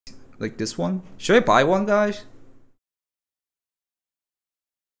Like this one. Should I buy one, guys?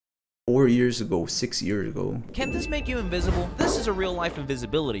 4 years ago, 6 years ago. Can this make you invisible? This is a real-life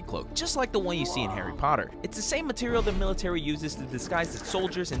invisibility cloak, just like the one you see in Harry Potter. It's the same material the military uses to disguise its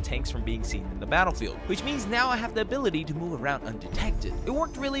soldiers and tanks from being seen in the battlefield, which means now I have the ability to move around undetected. It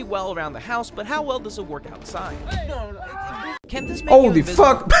worked really well around the house, but how well does it work outside? Can this make Holy you invisible?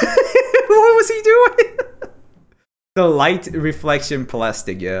 fuck! What was he doing? The light reflection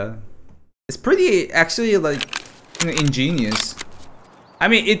plastic, yeah. It's pretty, actually, like, ingenious. I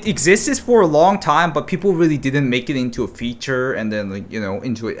mean, it existed for a long time, but people really didn't make it into a feature and then, like, you know,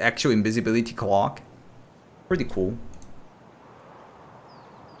 into an actual invisibility clock. Pretty cool.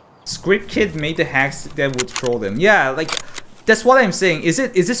 Script Kid made the hacks that would troll them. Yeah, like, that's what I'm saying. Is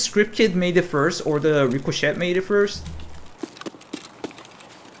it Script Kid made it first or the Ricochet made it first?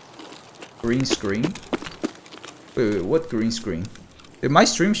 Green screen? Wait, what green screen? Did my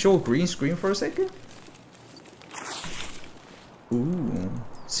stream show green screen for a second? Ooh.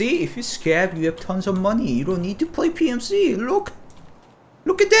 See, if you scab, you have tons of money. You don't need to play PMC. Look.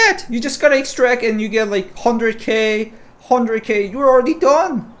 Look at that. You just gotta extract and you get like 100k, 100k. You're already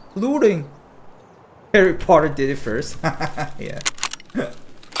done looting. Harry Potter did it first. Yeah.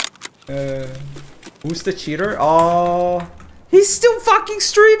 Who's the cheater? Oh, he's still fucking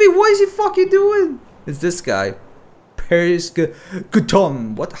streaming. What is he fucking doing? It's this guy. Paris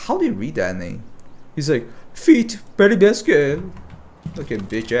Guton. What? How do you read that name? He's like, feet, very biscuit. Look at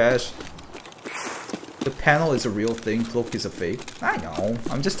bitch ass. The panel is a real thing, cloak is a fake. I know.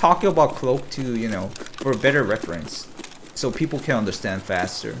 I'm just talking about cloak to, you know, for a better reference. So people can understand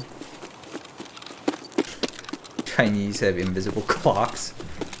faster. Chinese have invisible clocks.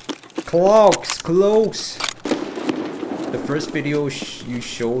 Cloaks! The first video you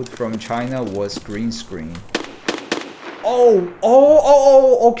showed from China was green screen.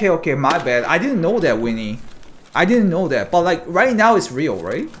 Okay, my bad. I didn't know that, Winnie. I didn't know that. But like, right now it's real,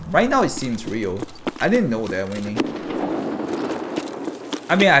 right? Right now it seems real. I didn't know that, Winnie.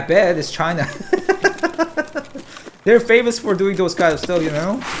 I mean, I bet it's China. They're famous for doing those kind of stuff, you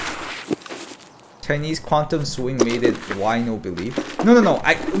know? Chinese quantum swing made it why no belief. No.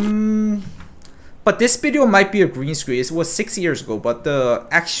 But this video might be a green screen. It was 6 years ago, but the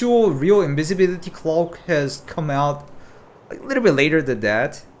actual real invisibility cloak has come out a little bit later than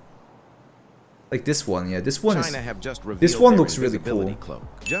that. Like this one, yeah. This one this one looks really cool. Cloak.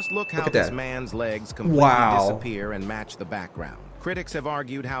 Just look how at this that. man's legs completely disappear and match the background. Critics have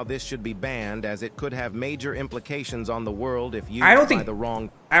argued how this should be banned as it could have major implications on the world if used by the wrong.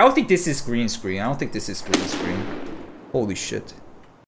 I don't think this is green screen. I don't think this is green screen. Holy shit.